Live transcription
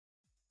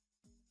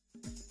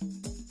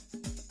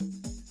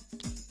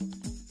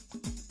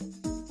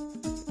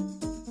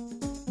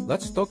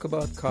let's talk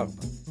about carbon.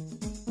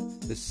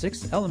 The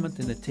sixth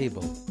element in the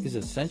table is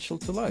essential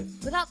to life.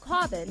 Without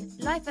carbon,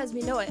 life as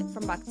we know it,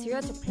 from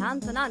bacteria to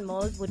plants and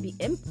animals, would be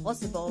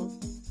impossible.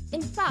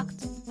 In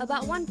fact,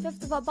 about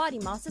 1/5 of our body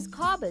mass is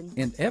carbon.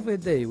 And every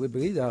day we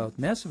breathe out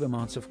massive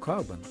amounts of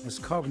carbon as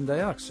carbon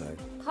dioxide.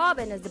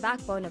 Carbon is the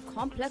backbone of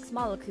complex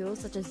molecules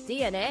such as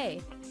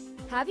DNA.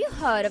 Have you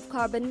heard of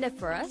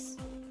Carboniferous?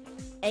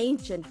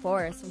 Ancient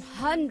forests from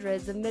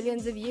hundreds of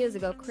millions of years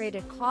ago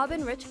created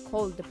carbon-rich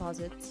coal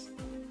deposits.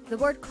 The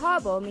word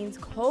carbo means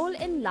coal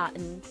in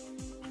Latin.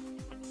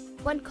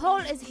 When coal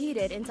is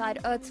heated inside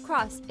Earth's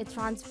crust, it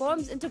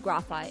transforms into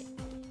graphite.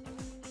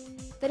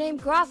 The name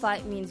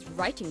graphite means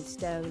writing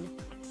stone.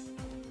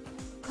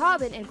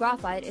 Carbon in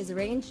graphite is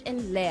arranged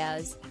in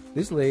layers.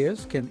 These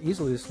layers can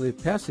easily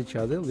slip past each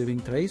other,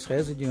 leaving trace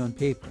residue on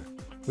paper,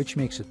 which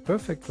makes it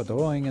perfect for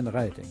drawing and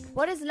writing.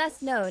 What is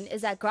less known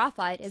is that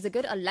graphite is a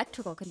good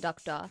electrical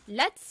conductor.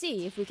 Let's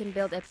see if we can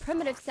build a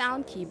primitive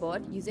sound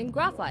keyboard using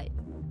graphite.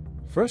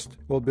 First,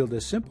 we'll build a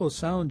simple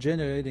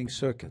sound-generating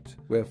circuit,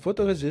 where a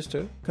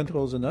photoresistor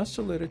controls an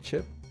oscillator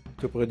chip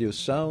to produce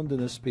sound in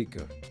a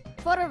speaker.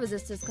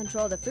 Photoresistors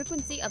control the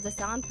frequency of the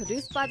sound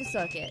produced by the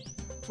circuit.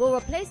 We'll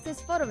replace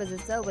this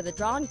photoresistor with a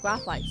drawn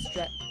graphite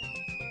strip.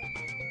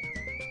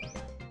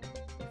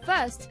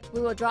 First,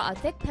 we will draw a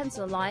thick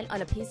pencil line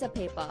on a piece of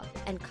paper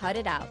and cut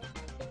it out.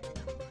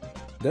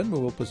 Then we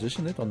will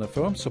position it on a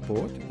firm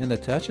support and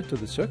attach it to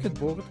the circuit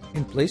board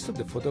in place of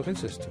the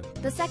photoresistor.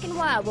 The second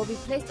wire will be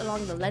placed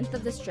along the length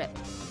of the strip.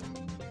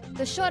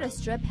 The shorter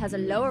strip has a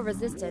lower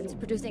resistance,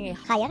 producing a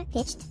higher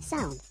pitched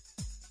sound.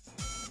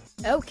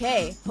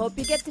 Okay, hope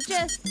you get the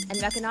gist and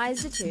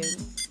recognize the tune.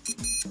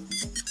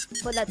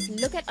 But let's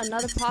look at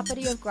another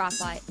property of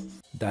graphite.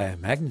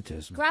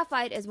 Diamagnetism.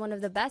 Graphite is one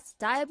of the best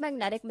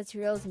diamagnetic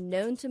materials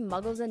known to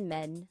muggles and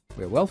men.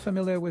 We're well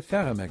familiar with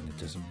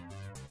ferromagnetism.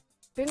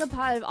 Bring a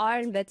pile of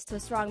iron bits to a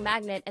strong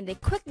magnet and they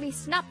quickly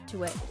snap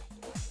to it.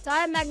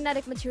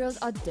 Diamagnetic materials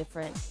are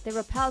different. They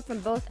repel from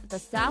both the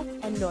south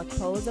and north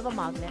poles of a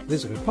magnet.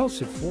 This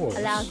repulsive force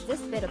allows this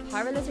bit of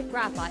pyrolytic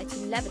graphite to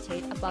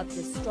levitate above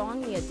this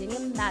strong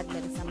neodymium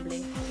magnet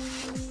assembly.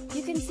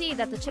 You can see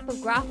that the chip of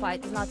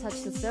graphite does not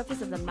touch the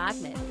surface of the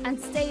magnet and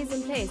stays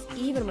in place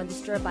even when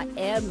disturbed by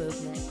air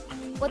movement.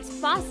 What's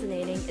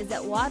fascinating is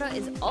that water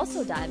is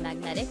also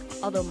diamagnetic,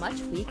 although much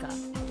weaker.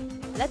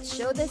 Let's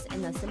show this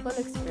in a simple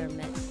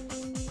experiment.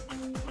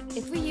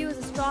 If we use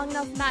a strong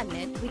enough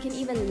magnet, we can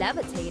even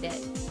levitate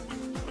it.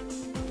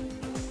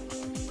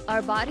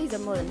 Our bodies are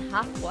more than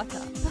half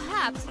water.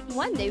 Perhaps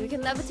one day we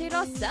can levitate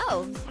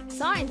ourselves.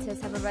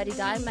 Scientists have already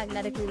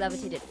diamagnetically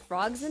levitated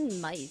frogs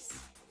and mice.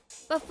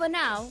 But for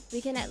now,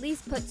 we can at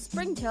least put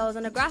springtails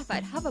on a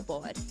graphite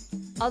hoverboard.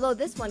 Although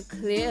this one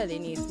clearly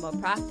needs more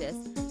practice.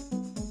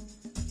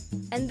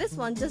 And this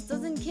one just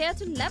doesn't care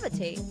to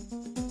levitate.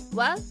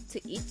 Well, to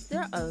each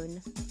their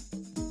own.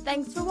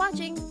 Thanks for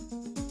watching.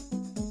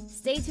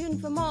 Stay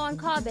tuned for more on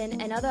carbon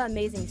and other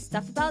amazing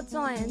stuff about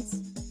science.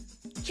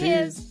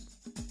 Cheers!